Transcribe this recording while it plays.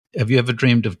Have you ever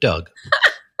dreamed of Doug?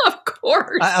 Of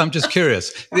course. I'm just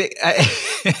curious.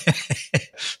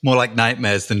 More like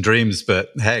nightmares than dreams, but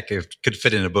heck, it could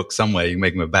fit in a book somewhere. You can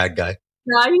make him a bad guy.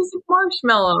 Yeah, he's a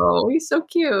marshmallow. He's so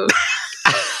cute.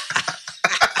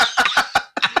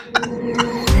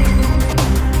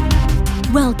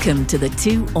 Welcome to the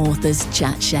Two Authors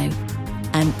Chat Show,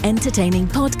 an entertaining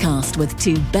podcast with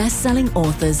two best-selling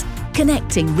authors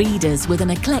connecting readers with an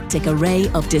eclectic array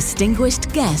of distinguished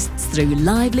guests through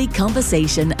lively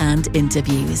conversation and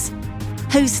interviews.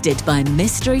 Hosted by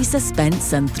mystery,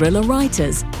 suspense and thriller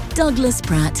writers Douglas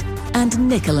Pratt and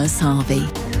Nicholas Harvey.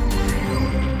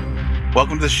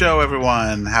 Welcome to the show,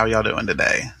 everyone. How are y'all doing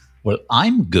today? Well,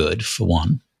 I'm good, for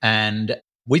one, and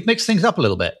we've mixed things up a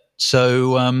little bit.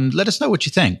 So let us know what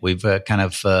you think. We've kind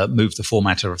of moved the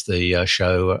format of the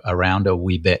show around a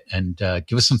wee bit, and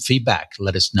give us some feedback.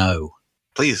 Let us know.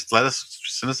 Please send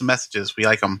us some messages. We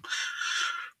like them.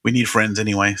 We need friends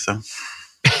anyway. So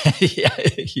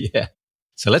yeah.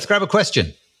 So let's grab a question.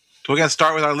 So we're going to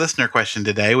start with our listener question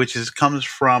today, which comes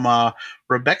from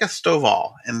Rebecca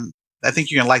Stovall, and I think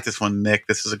you're going to like this one, Nick.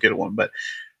 This is a good one. But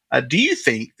do you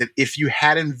think that if you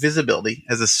had invisibility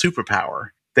as a superpower,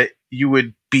 that you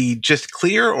would be just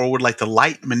clear, or would like the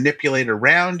light manipulate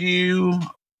around you?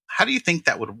 How do you think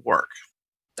that would work?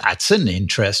 That's an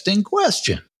interesting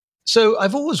question. So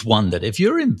I've always wondered, if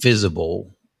you're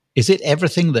invisible, is it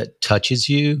everything that touches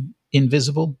you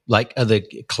invisible? Like, are the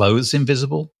clothes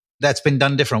invisible? That's been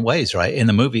done different ways, right? In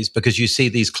the movies, because you see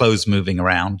these clothes moving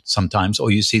around sometimes, or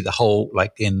you see the whole,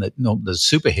 like in the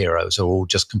superheroes are all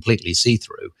just completely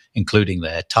see-through, including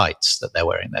their tights that they're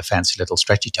wearing, their fancy little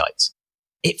stretchy tights.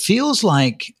 It feels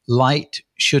like light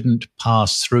shouldn't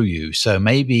pass through you. So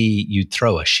maybe you'd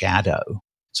throw a shadow.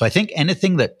 So I think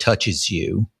anything that touches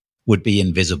you would be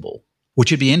invisible,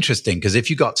 which would be interesting, because if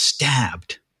you got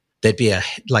stabbed, there'd be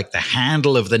like the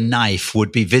handle of the knife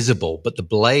would be visible, but the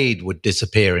blade would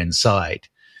disappear inside.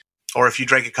 Or if you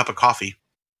drank a cup of coffee.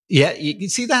 Yeah, you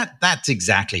see that's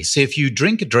exactly. So if you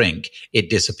drink a drink,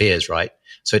 it disappears, right?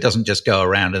 So it doesn't just go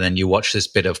around and then you watch this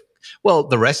bit of, well,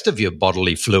 the rest of your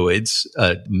bodily fluids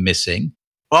are missing.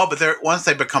 Well, but once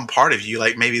they become part of you,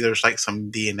 like maybe there's like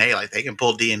some DNA, like they can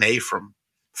pull DNA from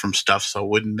stuff. So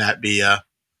wouldn't that be a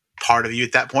part of you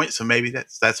at that point? So maybe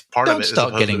that's part of it. Don't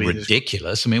start getting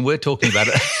ridiculous. I mean, we're talking about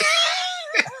it.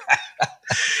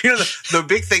 The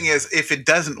big thing is, if it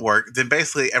doesn't work, then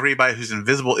basically everybody who's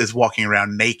invisible is walking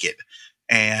around naked.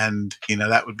 And,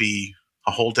 that would be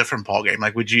a whole different ballgame.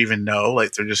 Like, would you even know?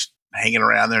 Like, they're just hanging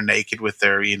around there naked with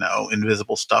their,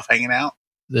 invisible stuff hanging out.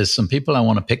 There's some people I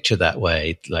want to picture that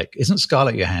way. Like, isn't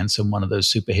Scarlett Johansson one of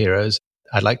those superheroes?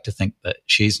 I'd like to think that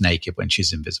she's naked when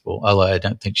she's invisible, although I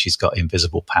don't think she's got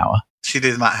invisible power. She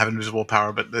does not have invisible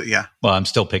power, but yeah. Well, I'm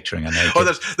still picturing her naked.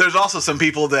 Well, there's also some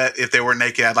people that if they were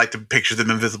naked, I'd like to picture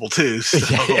them invisible too. So,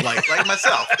 like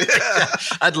myself.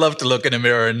 I'd love to look in a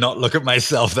mirror and not look at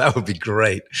myself. That would be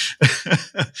great.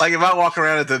 Like if I walk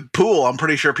around at the pool, I'm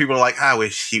pretty sure people are like, I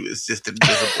wish he was just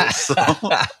invisible. So.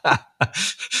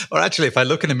 Or actually, if I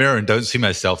look in a mirror and don't see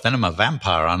myself, then I'm a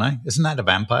vampire, aren't I? Isn't that a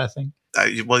vampire thing?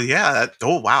 Well, yeah.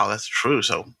 Wow, that's true.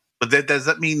 So, but does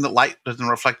that mean the light doesn't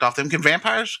reflect off them? Can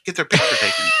vampires get their picture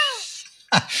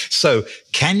taken? So,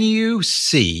 can you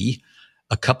see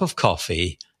a cup of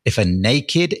coffee if a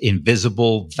naked,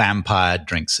 invisible vampire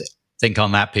drinks it? Think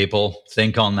on that, people.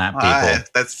 Think on that, people.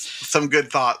 That's some good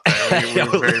thought there.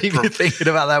 We'll leave you thinking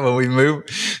about that when we move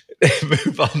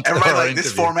on. Everybody like,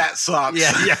 this format sucks.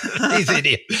 Yeah, these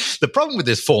idiots. The problem with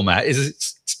this format is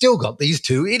it's still got these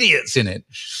two idiots in it.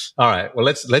 All right, well,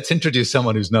 let's introduce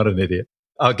someone who's not an idiot.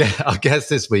 Our guest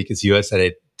this week is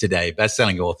USA Today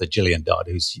best-selling author Jillian Dodd,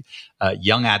 whose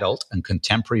young adult and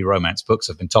contemporary romance books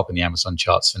have been topping the Amazon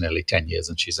charts for nearly 10 years,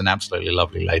 and she's an absolutely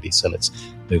lovely lady. So let's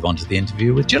move on to the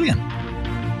interview with Jillian.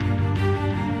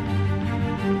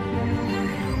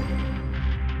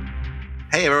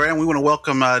 Hey, everyone. We want to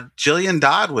welcome Jillian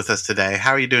Dodd with us today.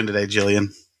 How are you doing today,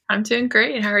 Jillian? I'm doing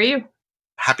great. How are you?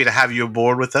 Happy to have you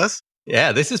aboard with us.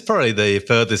 Yeah, this is probably the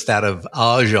furthest out of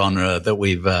our genre that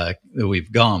we've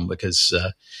gone, because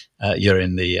you're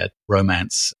in the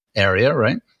romance area,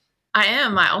 right? I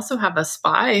am. I also have a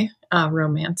spy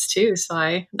romance too.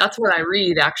 So that's what I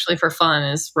read actually for fun,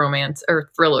 is romance or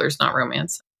thrillers, not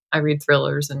romance. I read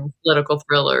thrillers and political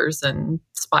thrillers and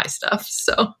spy stuff.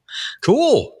 So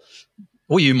cool.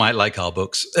 Well, you might like our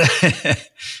books.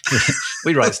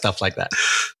 We write stuff like that.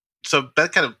 So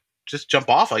that kind of just jump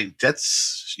off. Like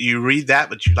you read that,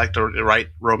 but you like to write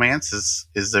romance.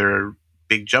 Is there a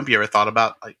big jump you ever thought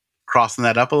about, like crossing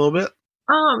that up a little bit?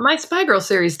 My Spy Girl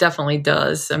series definitely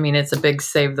does. I mean, it's a big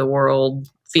save the world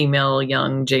female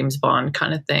young James Bond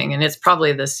kind of thing. And it's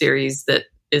probably the series that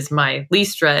is my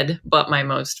least read, but my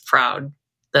most proud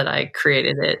that I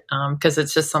created it, because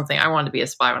it's just something I wanted to be a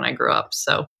spy when I grew up.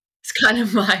 So it's kind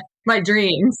of my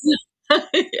dreams.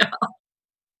 Yeah.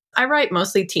 I write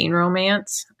mostly teen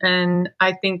romance, and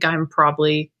I think I'm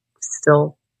probably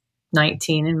still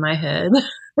 19 in my head.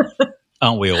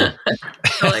 Aren't we all?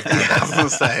 Like I was going to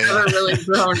say. I've never really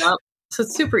grown up. So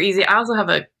it's super easy. I also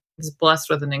was blessed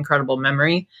with an incredible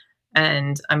memory.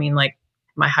 And I mean, like,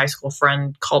 my high school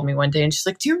friend called me one day and she's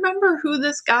like, do you remember who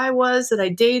this guy was that I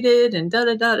dated? And da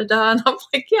da da da da. And I'm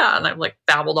like, yeah. And I've like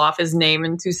babbled off his name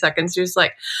in 2 seconds. She was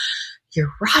like,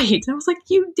 you're right. And I was like,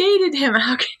 you dated him.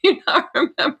 How can you not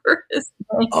remember his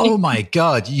name? Oh my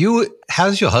God. How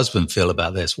does your husband feel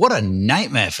about this? What a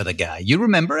nightmare for the guy. You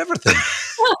remember everything.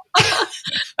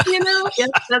 Yes,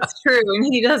 that's true.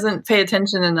 And he doesn't pay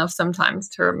attention enough sometimes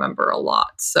to remember a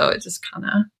lot. So it just kind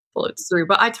of floats through.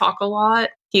 But I talk a lot.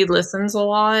 He listens a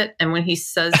lot. And when he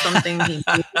says something, he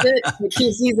uses it.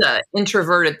 He's an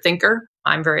introverted thinker.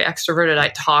 I'm very extroverted. I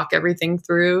talk everything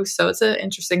through. So it's an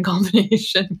interesting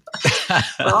combination.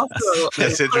 But also,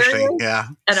 it's interesting. Yeah.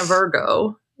 And a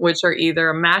Virgo, which are either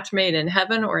a match made in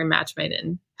heaven or a match made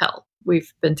in hell.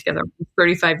 We've been together for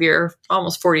 35 years,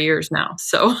 almost 40 years now.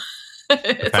 So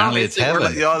apparently it's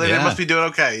heaven. They must be doing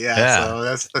okay. Yeah. So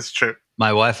that's true.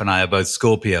 My wife and I are both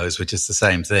Scorpios, which is the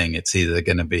same thing. It's either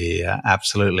going to be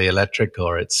absolutely electric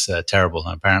or it's terrible.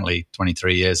 And apparently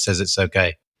 23 years says it's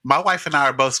okay. My wife and I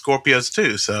are both Scorpios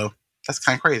too. So that's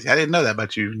kind of crazy. I didn't know that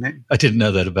about you, Nick. I didn't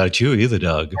know that about you either,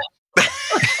 Doug.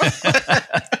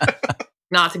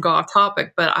 Not to go off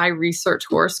topic, but I research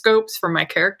horoscopes for my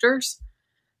characters.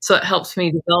 So it helps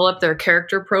me develop their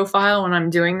character profile when I'm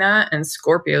doing that. And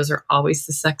Scorpios are always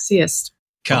the sexiest.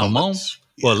 Come on.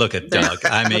 Well, look at Doug.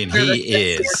 I mean,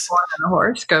 he is. A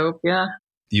horoscope, yeah.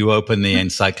 You open the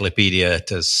encyclopedia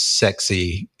to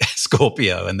sexy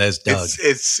Scorpio, and there's Doug.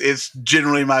 It's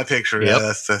generally my picture. Yep.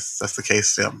 Yeah, that's the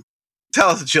case. Tell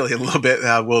us, Jillian, a little bit.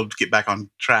 We'll get back on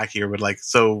track here. But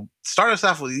so start us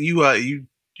off with you're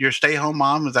a stay-at-home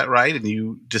mom. Is that right? And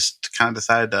you just kind of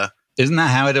decided to. Isn't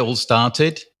that how it all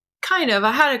started? Kind of.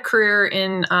 I had a career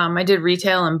in, I did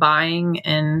retail and buying,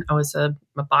 and I was a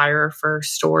buyer for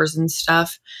stores and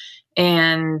stuff.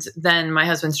 And then my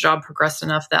husband's job progressed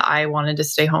enough that I wanted to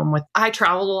stay home I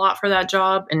traveled a lot for that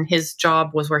job, and his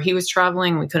job was where he was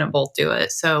traveling. We couldn't both do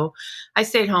it. So I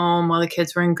stayed home while the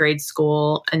kids were in grade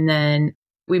school. And then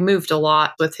we moved a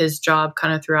lot with his job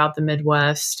kind of throughout the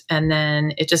Midwest. And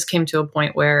then it just came to a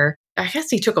point where I guess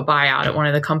he took a buyout at one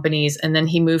of the companies, and then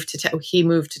he moved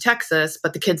to Texas,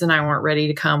 but the kids and I weren't ready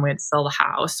to come. We had to sell the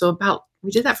house. So we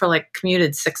did that for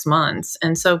commuted 6 months.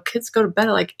 And so kids go to bed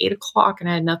at 8:00 and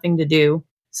I had nothing to do.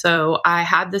 So I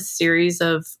had this series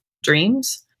of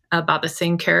dreams about the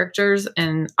same characters.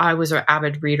 And I was an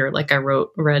avid reader. I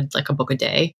read a book a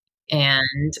day,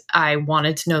 and I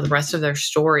wanted to know the rest of their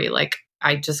story.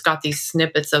 I just got these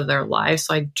snippets of their lives.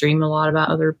 So I dream a lot about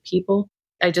other people.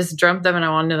 I just dreamt them and I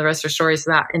wanted to know the rest of their story.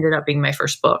 So that ended up being my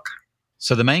first book.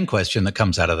 So the main question that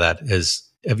comes out of that is,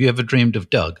 have you ever dreamed of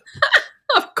Doug?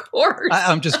 Of course.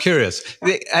 I'm just curious.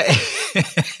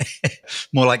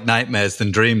 More like nightmares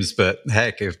than dreams, but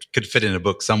heck, if it could fit in a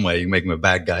book somewhere, you can make him a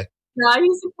bad guy. Yeah,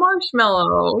 he's a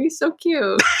marshmallow. He's so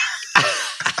cute.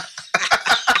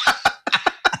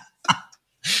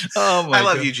 Oh my I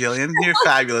love you, Jillian. You're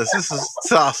fabulous.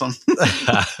 It's awesome.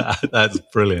 That's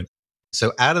brilliant.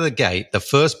 So out of the gate, the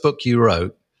first book you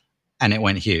wrote, and it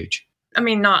went huge. I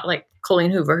mean, not like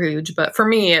Colleen Hoover huge, but for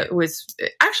me, it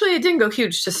didn't go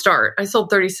huge to start. I sold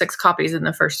 36 copies in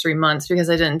the first 3 months because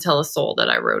I didn't tell a soul that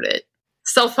I wrote it.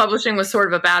 Self-publishing was sort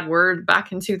of a bad word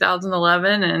back in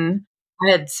 2011, and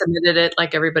I had submitted it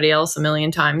like everybody else a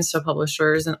million times to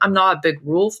publishers, and I'm not a big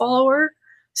rule follower.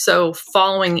 So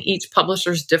following each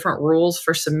publisher's different rules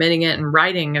for submitting it and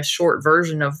writing a short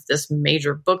version of this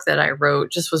major book that I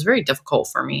wrote just was very difficult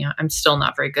for me. I'm still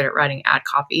not very good at writing ad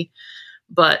copy,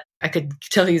 but I could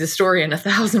tell you the story in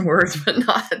 1,000 words, but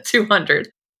not 200.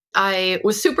 I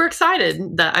was super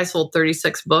excited that I sold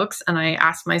 36 books, and I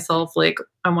asked myself,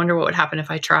 I wonder what would happen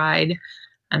if I tried.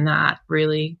 And that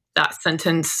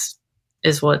sentence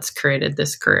is what's created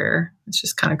this career. It's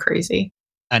just kind of crazy.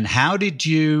 And how did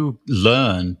you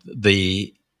learn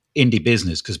the indie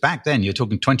business? Because back then, you're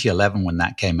talking 2011 when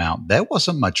that came out, there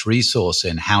wasn't much resource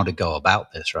in how to go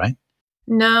about this, right?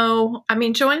 No. I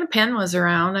mean, Joanna Penn was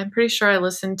around. I'm pretty sure I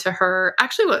listened to her.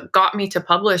 Actually, what got me to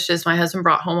publish is my husband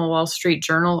brought home a Wall Street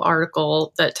Journal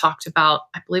article that talked about,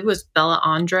 I believe it was Bella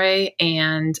Andre,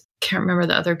 and can't remember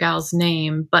the other gal's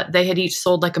name, but they had each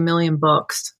sold 1 million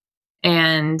books.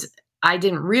 And I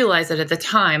didn't realize it at the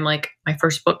time. Like my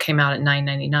first book came out at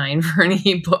 $9.99 for an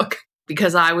ebook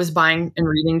because I was buying and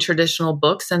reading traditional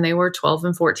books and they were $12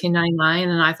 and $14.99.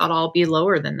 And I thought I'll be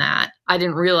lower than that. I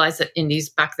didn't realize that indies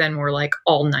back then were like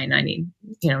all $9.90,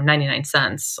 99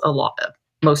 cents, a lot of,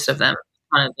 most of them.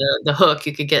 Kind of the hook,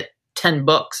 you could get 10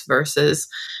 books versus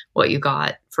what you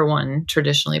got for one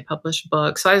traditionally published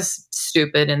book. So I was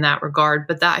stupid in that regard,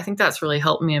 but I think that's really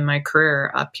helped me in my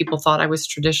career. People thought I was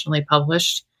traditionally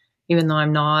published, even though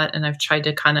I'm not. And I've tried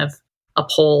to kind of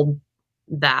uphold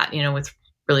that, with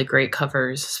really great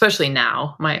covers, especially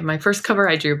now. My first cover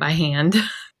I drew by hand.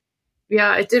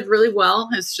 Yeah, it did really well.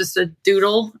 It's just a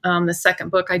doodle. The second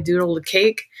book, I doodled a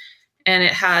cake. And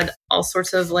it had all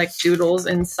sorts of like doodles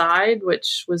inside,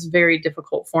 which was very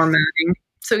difficult formatting.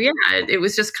 So yeah, it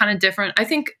was just kind of different. I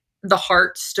think the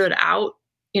heart stood out.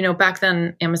 Back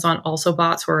then, Amazon also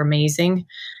bots were amazing.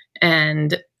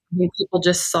 And people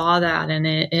just saw that and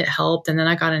it helped. And then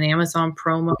I got an Amazon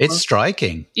promo. It's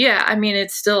striking. Yeah, I mean,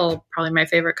 it's still probably my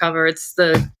favorite cover.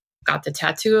 Got the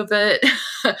tattoo of it.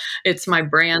 It's my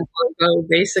brand logo,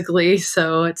 basically.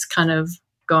 So it's kind of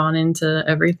gone into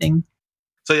everything.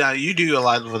 So yeah, you do a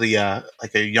lot of the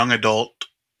like a young adult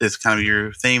is kind of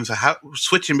your theme. So how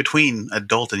switching between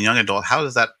adult and young adult, how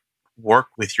does that work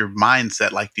with your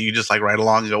mindset? Like, do you just like right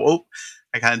along and go, oh,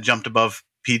 I kind of jumped above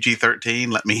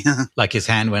PG-13. Let me like his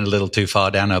hand went a little too far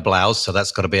down her blouse, so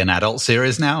that's got to be an adult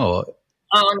series now. Or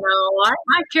oh no,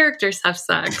 my characters have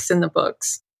sex in the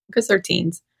books because they're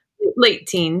teens, late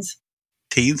teens.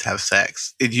 Teens have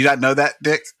sex. Did you not know that,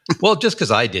 Dick? Well, just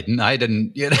because I didn't.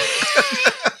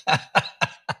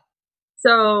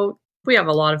 So we have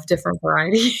a lot of different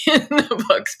variety in the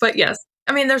books, but yes,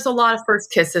 I mean, there's a lot of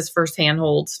first kisses, first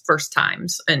handholds, first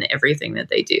times and everything that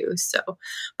they do. So,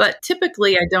 but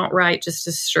typically I don't write just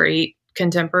a straight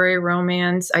contemporary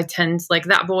romance. I tend like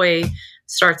that boy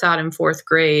starts out in 4th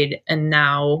grade and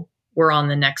now we're on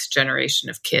the next generation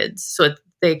of kids. So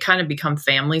they kind of become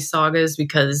family sagas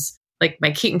because like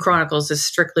my Keaton Chronicles is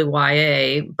strictly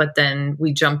YA, but then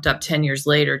we jumped up 10 years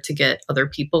later to get other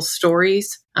people's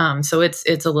stories. So it's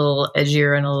a little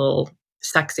edgier and a little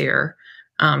sexier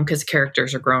because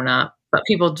characters are grown up, but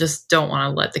people just don't want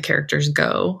to let the characters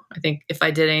go. I think if I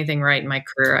did anything right in my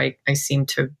career, I seem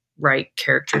to write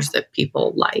characters that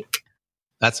people like.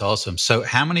 That's awesome. So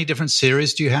how many different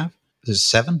series do you have? There's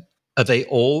 7. Are they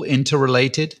all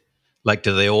interrelated? Like,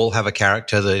 do they all have a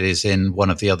character that is in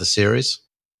one of the other series?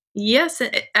 Yes,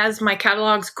 as my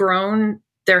catalog's grown,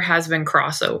 there has been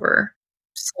crossover.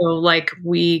 So like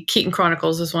Keaton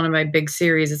Chronicles is one of my big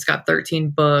series. It's got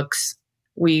 13 books.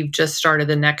 We've just started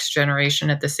the next generation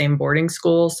at the same boarding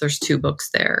school. So there's 2 books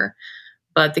there.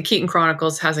 But the Keaton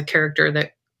Chronicles has a character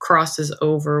that crosses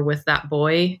over with that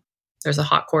boy. There's a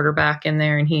hot quarterback in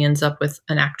there and he ends up with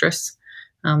an actress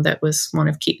that was one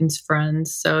of Keaton's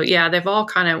friends. So yeah, they've all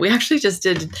we actually just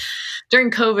did,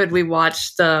 during COVID, we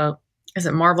watched is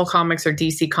it Marvel Comics or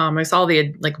DC Comics, all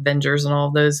the like Avengers and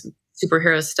all those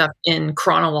superhero stuff in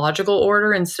chronological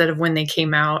order instead of when they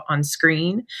came out on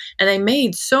screen. And they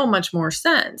made so much more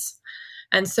sense.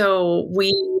 And so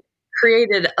we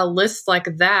created a list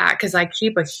like that because I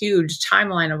keep a huge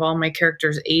timeline of all my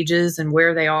characters' ages and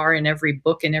where they are in every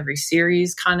book and every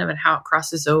series kind of and how it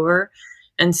crosses over.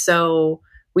 And so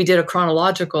we did a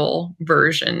chronological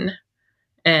version.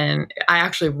 And I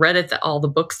actually read all the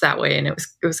books that way, and it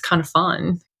was kind of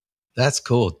fun. That's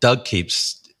cool. Doug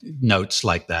keeps notes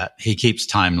like that. He keeps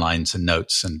timelines and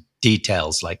notes and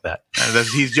details like that.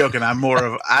 He's joking. I'm more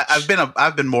of I've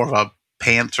been more of a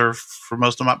pantser for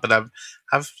most of my, but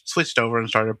I've switched over and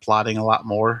started plotting a lot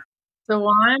more.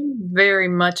 So I'm very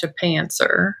much a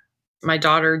pantser. My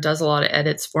daughter does a lot of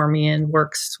edits for me and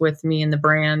works with me in the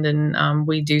brand. And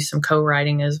we do some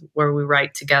co-writing where we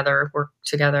work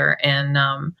together. And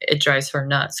it drives her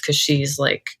nuts because she's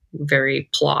like very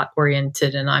plot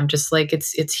oriented. And I'm just like,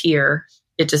 it's here.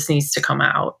 It just needs to come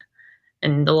out.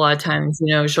 And a lot of times,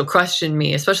 she'll question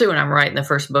me, especially when I'm writing the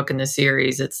first book in the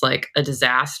series. It's like a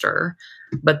disaster.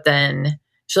 But then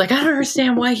she's like, I don't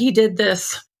understand why he did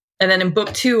this. And then in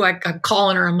book 2, I'm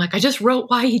calling her. I'm like, I just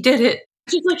wrote why he did it.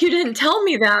 She's like, you didn't tell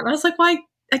me that. And I was like, well,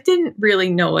 I didn't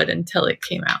really know it until it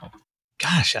came out.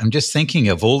 Gosh, I'm just thinking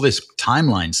of all this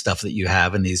timeline stuff that you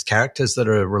have and these characters that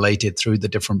are related through the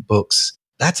different books.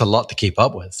 That's a lot to keep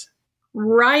up with.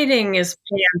 Writing is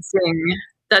pantsing.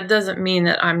 That doesn't mean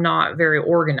that I'm not very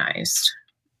organized.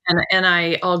 And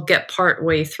I'll get part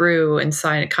way through and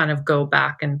kind of go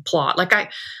back and plot.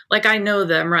 I know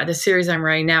the series I'm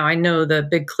writing now. I know the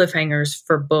big cliffhangers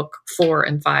for book 4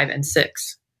 and 5 and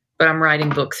 6. But I'm writing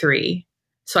book 3.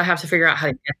 So I have to figure out how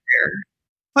to get there.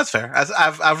 That's fair.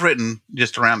 I've written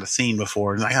just around a scene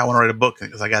before, and I want to write a book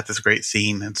because I got this great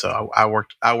scene, and so I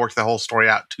worked the whole story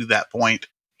out to that point.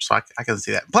 So I can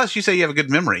see that. Plus, you say you have a good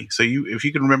memory, so if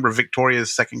you can remember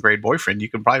Victoria's second grade boyfriend, you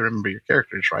can probably remember your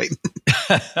characters, right?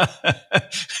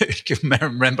 You can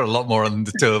remember a lot more than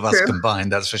the two of us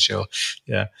combined. That's for sure.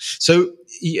 Yeah. So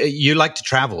you like to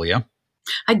travel, yeah?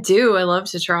 I do. I love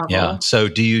to travel. Yeah. So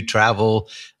do you travel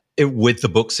with the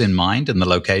books in mind and the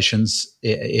locations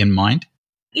in mind?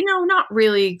 Not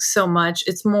really so much.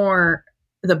 It's more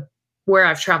where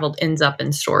I've traveled ends up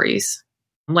in stories.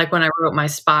 Like when I wrote my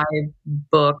spy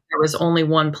book, there was only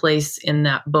one place in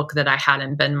that book that I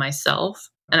hadn't been myself.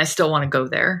 And I still want to go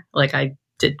there. Like I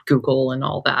did Google and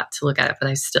all that to look at it, but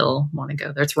I still want to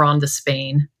go there. It's Ronda,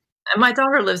 Spain. And my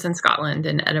daughter lives in Scotland,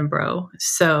 in Edinburgh.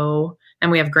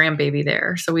 And we have grandbaby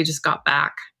there. So we just got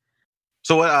back.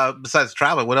 So besides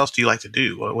traveling, what else do you like to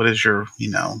do? What is your,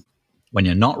 When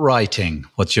you're not writing,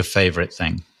 what's your favorite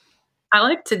thing? I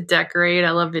like to decorate.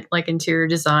 I love it, like interior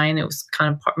design. It was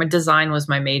kind of my design was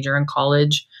my major in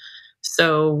college.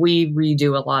 So we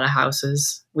redo a lot of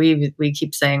houses. We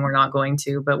keep saying we're not going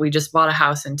to, but we just bought a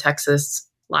house in Texas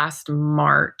last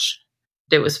March.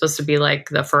 It was supposed to be like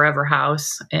the forever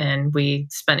house, and we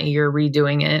spent a year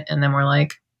redoing it, and then we're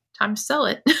like, time to sell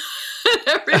it.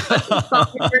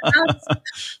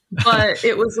 But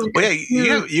it was. Well,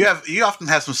 yeah, you often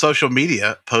have some social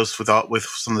media posts with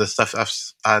some of the stuff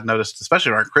I've noticed,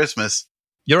 especially around Christmas.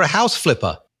 You're a house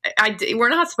flipper. We're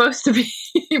not supposed to be,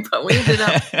 but we ended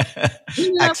up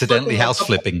accidentally house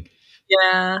flipping.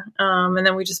 Yeah, and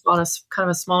then we just bought kind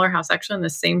of a smaller house, actually on the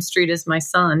same street as my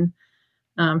son,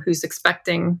 who's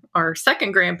expecting our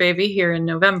second grandbaby here in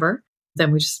November.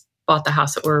 Then we just bought the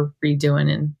house that we're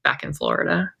redoing back in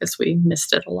Florida because we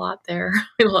missed it a lot there.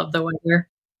 We love the weather.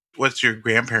 What's your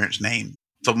grandparents' name?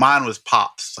 So mine was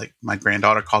Pops. Like my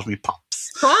granddaughter calls me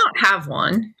Pops. So I don't have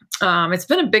one. It's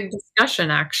been a big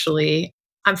discussion, actually.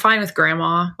 I'm fine with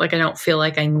grandma. Like I don't feel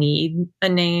like I need a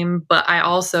name, but I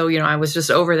also, I was just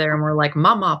over there and we're like,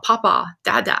 Mama, Papa,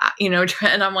 Dada,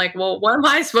 and I'm like, well, what am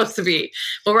I supposed to be?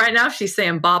 Well, right now she's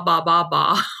saying ba, ba, ba,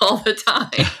 ba all the time.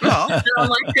 Oh. And I'm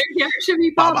like, maybe I should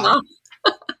be Baba.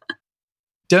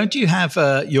 Don't you have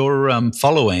your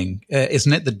following?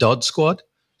 Isn't it the Dodd Squad?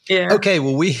 Yeah. Okay.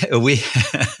 Well, we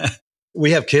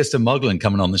we have Kirsten Moglen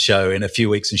coming on the show in a few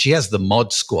weeks, and she has the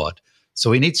Mod Squad. So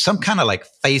we need some kind of like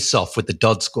face off with the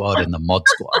Dodd Squad and the Mod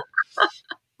Squad.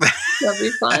 That'd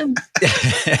be fun.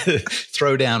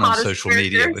 Throw down on social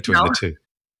media between the two.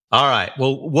 All right.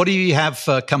 Well, what do you have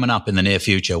coming up in the near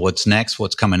future? What's next?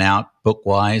 What's coming out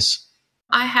book-wise?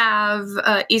 I have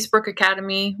Eastbrook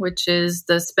Academy, which is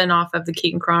the spinoff of the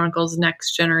Keaton Chronicles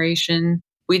Next Generation.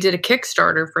 We did a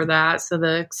Kickstarter for that. So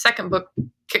the second book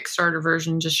Kickstarter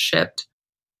version just shipped.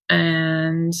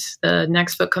 And the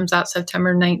next book comes out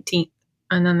September 19th.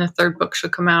 And then the third book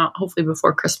should come out hopefully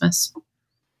before Christmas.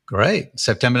 Great.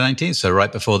 September 19th. So right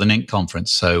before the NINC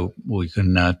conference. So we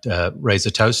can raise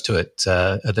a toast to it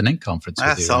at the NINC conference.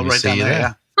 That's all right down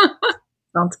there. Yeah.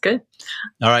 Sounds good.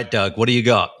 All right, Doug, what do you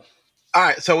got? All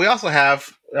right. So we also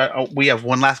have, we have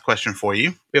one last question for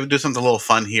you. We have to do something a little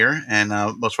fun here. And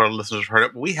most of our listeners have heard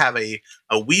it. But we have a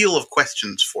wheel of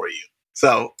questions for you.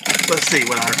 So let's see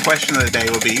what our question of the day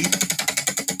will be.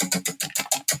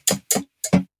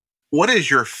 What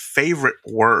is your favorite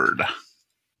word?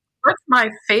 What's my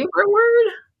favorite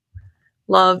word?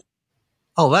 Love.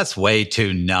 Oh, that's way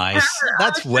too nice.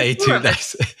 That's way too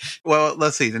nice. Well,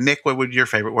 let's see. Nick, what would your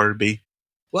favorite word be?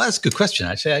 Well, that's a good question,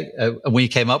 actually. When you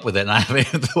came up with it, and I haven't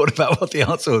even thought about what the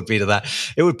answer would be to that.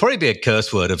 It would probably be a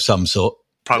curse word of some sort.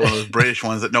 Probably one of those British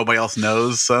ones that nobody else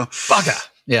knows. So bugger.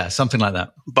 Yeah, something like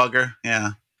that. Bugger,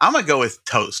 yeah. I'm going to go with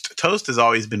toast. Toast has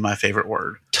always been my favorite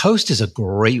word. Toast is a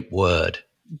great word.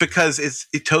 Because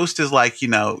toast is like,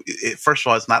 first of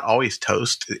all, it's not always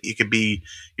toast. It could be,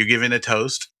 you're giving a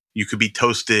toast. You could be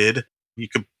toasted. You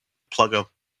could plug a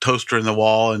toaster in the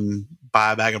wall and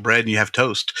buy a bag of bread and you have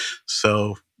toast.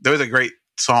 So there was a great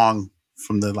song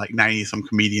from the 90s some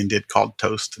comedian did called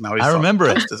Toast. And I remember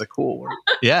it. Toast is a cool word.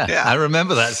 Yeah, I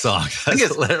remember that song.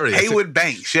 That's hilarious. Haywood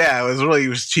Banks. Yeah, it was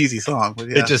a cheesy song. But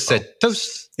yeah, it just said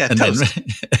toast. Yeah, toast.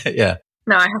 Then, yeah.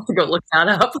 No, I have to go look that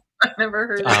up. I've never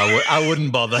heard of it. I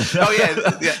wouldn't bother. Oh yeah.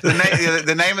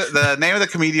 The name of the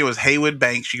comedian was Haywood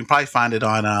Banks. You can probably find it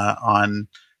on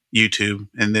YouTube.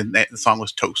 And then the song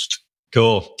was Toast.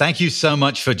 Cool. Thank you so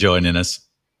much for joining us.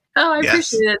 Oh, I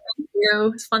appreciate it. Thank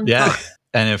you. It's fun to talk.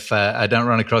 And if I don't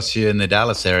run across you in the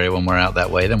Dallas area when we're out that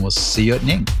way, then we'll see you at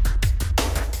NINC.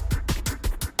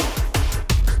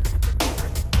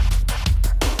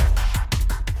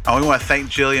 We want to thank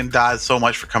Jillian Dodd so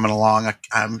much for coming along.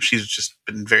 She's just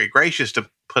been very gracious to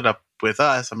put up with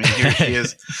us. I mean, here she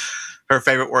is. Her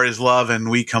favorite word is love, and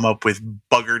we come up with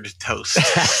buggered toast.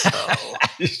 So.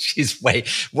 She's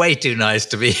way too nice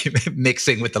to be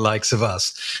mixing with the likes of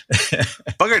us.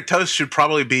 Buggered toast should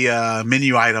probably be a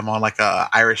menu item on like a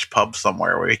Irish pub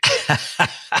somewhere. Where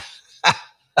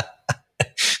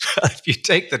If you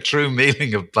take the true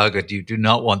meaning of buggered, you do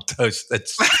not want toast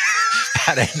that's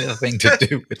had anything to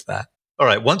do with that. All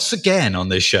right. Once again on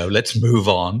this show, let's move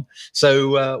on.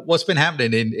 So what's been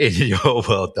happening in your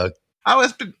world, Doug?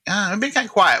 It's been kind of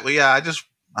quiet.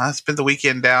 I spent the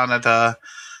weekend down at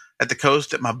the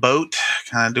coast at my boat,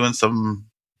 kind of doing some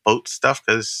boat stuff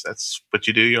because that's what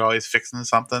you do. You're always fixing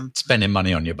something. Spending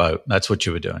money on your boat. That's what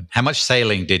you were doing. How much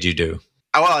sailing did you do?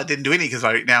 Well, I didn't do any because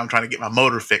right now I'm trying to get my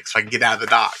motor fixed so I can get out of the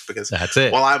dock. Because that's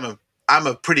it. Well, I'm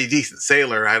a pretty decent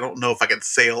sailor. I don't know if I can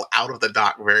sail out of the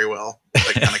dock very well.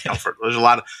 That kind of comfort. There's a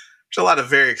lot of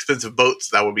very expensive boats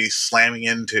that I would be slamming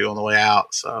into on the way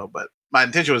out. So, but my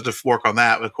intention was to work on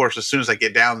that. But of course, as soon as I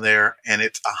get down there and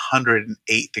it's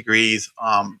 108 degrees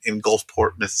in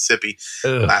Gulfport, Mississippi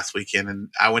last weekend, and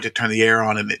I went to turn the air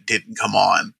on and it didn't come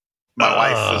on. My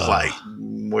wife was like,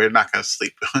 "We're not going to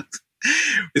sleep."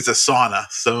 It's a sauna,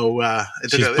 so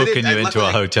she's booking you into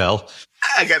a hotel.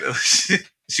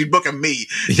 She's booking me.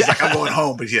 She's like, "I'm going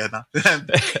home," but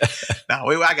no.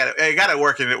 I got it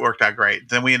working. It worked out great.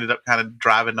 Then we ended up kind of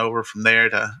driving over from there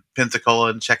to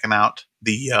Pensacola and checking out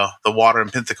the water in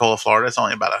Pensacola, Florida. It's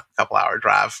only about a couple hour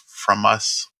drive from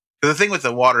us. The thing with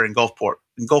the water in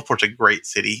Gulfport's a great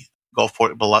city.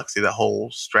 Gulfport, Biloxi, the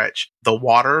whole stretch. The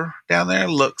water down there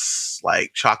looks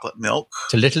like chocolate milk.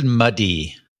 It's a little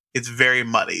muddy. It's very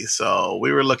muddy. So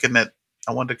we were looking at,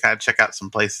 I wanted to kind of check out some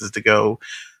places to go.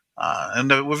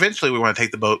 And eventually we want to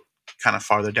take the boat kind of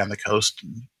farther down the coast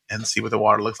and see what the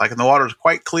water looks like. And the water is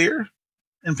quite clear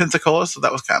in Pensacola. So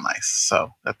that was kind of nice. So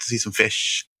got to see some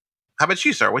fish. How about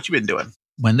you, sir? What you been doing?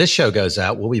 When this show goes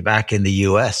out, we'll be back in the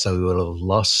US. So we will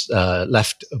have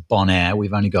left Bonaire.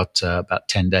 We've only got about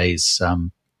 10 days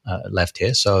left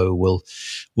here. So we'll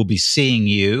be seeing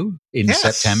you in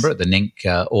September at the NINC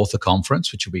Author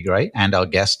Conference, which will be great. And our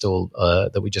guest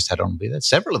that we just had on will be there.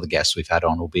 Several of the guests we've had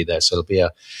on will be there. So it'll be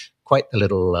quite a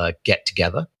little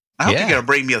get-together. I hope you're going to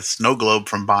bring me a snow globe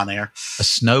from Bonaire. A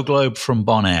snow globe from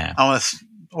Bonaire.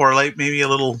 Or like maybe a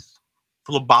little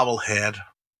bobblehead.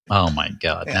 Oh, my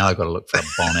God. Yeah. Now I've got to look for a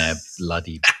Bonaire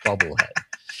bloody bobblehead.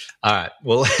 All right.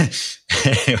 Well,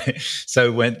 anyway,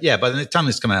 so by the time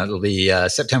this comes out, it'll be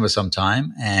September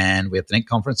sometime, and we have the NINC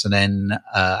conference, and then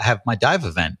I have my dive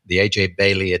event, the AJ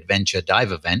Bailey Adventure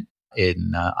Dive Event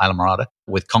in Islamorada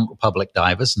with Conch Republic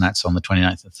Divers, and that's on the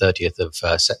 29th and 30th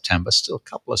of September. Still a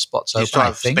couple of spots open, still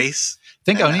have space? I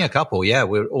think only a couple, yeah.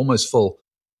 We're almost full.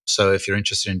 So if you're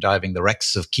interested in diving the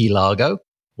wrecks of Key Largo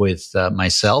with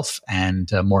myself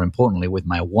and more importantly with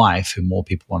my wife, who more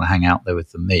people want to hang out there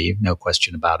with than me, no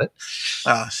question about it.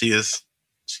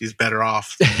 She's better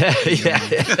off.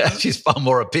 yeah, she's far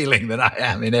more appealing than I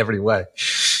am in every way.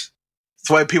 That's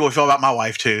the way people feel about my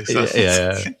wife too. So.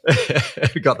 Yeah.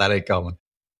 We got that in common.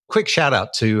 Quick shout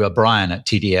out to Brian at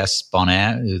TDS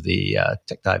Bonaire, the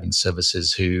tech diving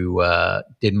services, who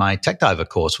did my tech diver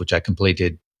course, which I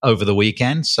completed over the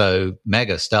weekend. So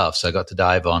mega stuff. So I got to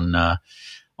dive on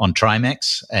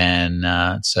Trimix and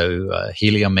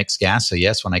helium mixed gas. So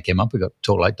yes, when I came up, we got to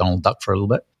talk like Donald Duck for a little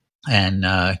bit and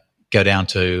go down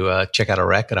to check out a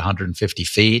wreck at 150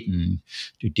 feet and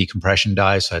do decompression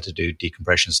dives. So I had to do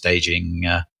decompression staging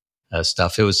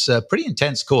stuff. It was a pretty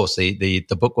intense course. The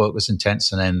bookwork was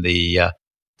intense, and then the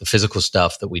physical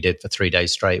stuff that we did for 3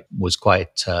 days straight was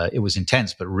quite. It was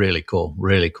intense, but really cool.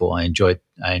 Really cool. I enjoyed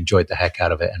the heck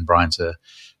out of it. And Brian's a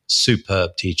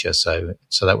superb teacher, so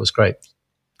that was great.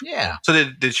 Yeah. So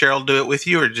did Cheryl do it with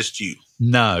you or just you?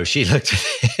 No, she looked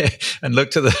at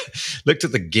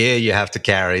the gear you have to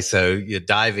carry. So you're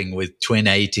diving with twin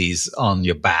 80s on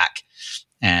your back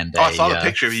and I saw the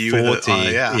picture of you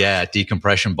 40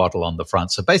 decompression bottle on the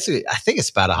front. So basically, I think it's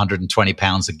about 120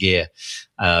 pounds of gear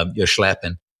you're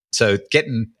schlepping. So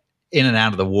getting in and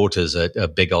out of the water is a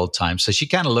big old time. So she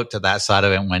kind of looked at that side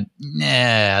of it and went, nah,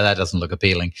 that doesn't look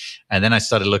appealing. And then I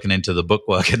started looking into the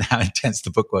bookwork and how intense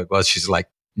the bookwork was. She's like,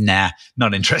 nah,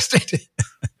 not interested.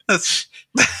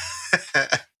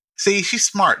 See, she's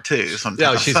smart too. Sometimes.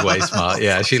 Yeah, she's way smart.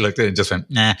 Yeah, she looked at it and just went,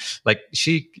 nah. Like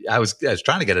I was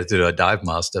trying to get her to do a dive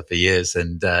master for years,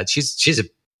 and she's a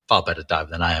far better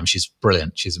diver than I am. She's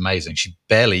brilliant. She's amazing. She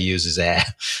barely uses air.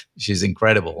 She's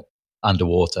incredible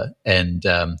underwater and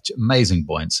amazing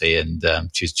buoyancy, and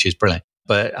she's brilliant.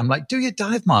 But I'm like, do your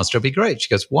dive master. It'll be great. She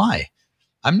goes, why?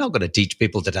 I'm not going to teach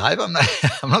people to dive. I'm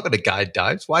not going to guide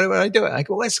dives. Why would I do it? I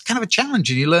go, well, it's kind of a challenge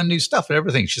and you learn new stuff and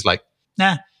everything. She's like,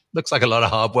 nah, looks like a lot of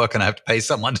hard work and I have to pay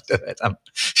someone to do it.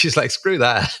 She's like, screw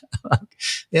that.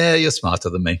 Yeah, you're smarter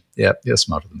than me. Yeah, you're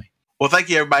smarter than me. Well, thank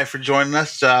you, everybody, for joining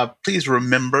us. Please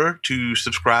remember to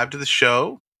subscribe to the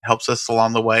show. It helps us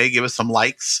along the way. Give us some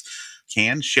likes.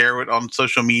 Share it on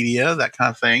social media, that kind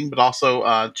of thing. But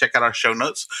also check out our show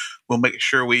notes. We'll make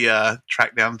sure we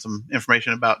track down some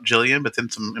information about Jillian, but then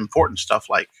some important stuff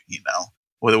like,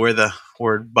 where the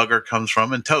word bugger comes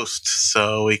from and toast,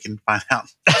 so we can find out.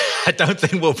 I don't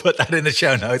think we'll put that in the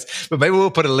show notes, but maybe we'll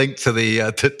put a link to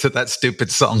the to that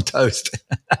stupid song Toast.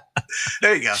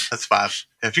 There you go. That's fine.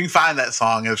 If you can find that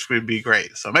song, it would be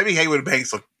great. So maybe Haywood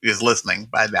Banks is listening,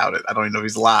 but I doubt it. I don't even know if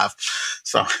he's alive.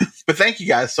 So, but thank you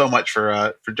guys so much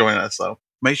for joining us. So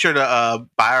make sure to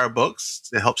buy our books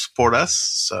to help support us.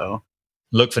 So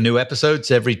look for new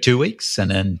episodes every 2 weeks,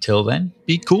 and until then,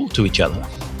 be cool to each other.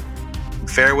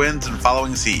 Fair winds and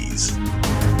following seas.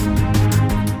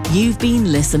 You've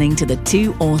been listening to the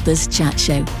Two Authors Chat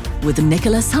Show with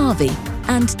Nicholas Harvey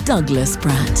and Douglas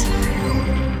Pratt.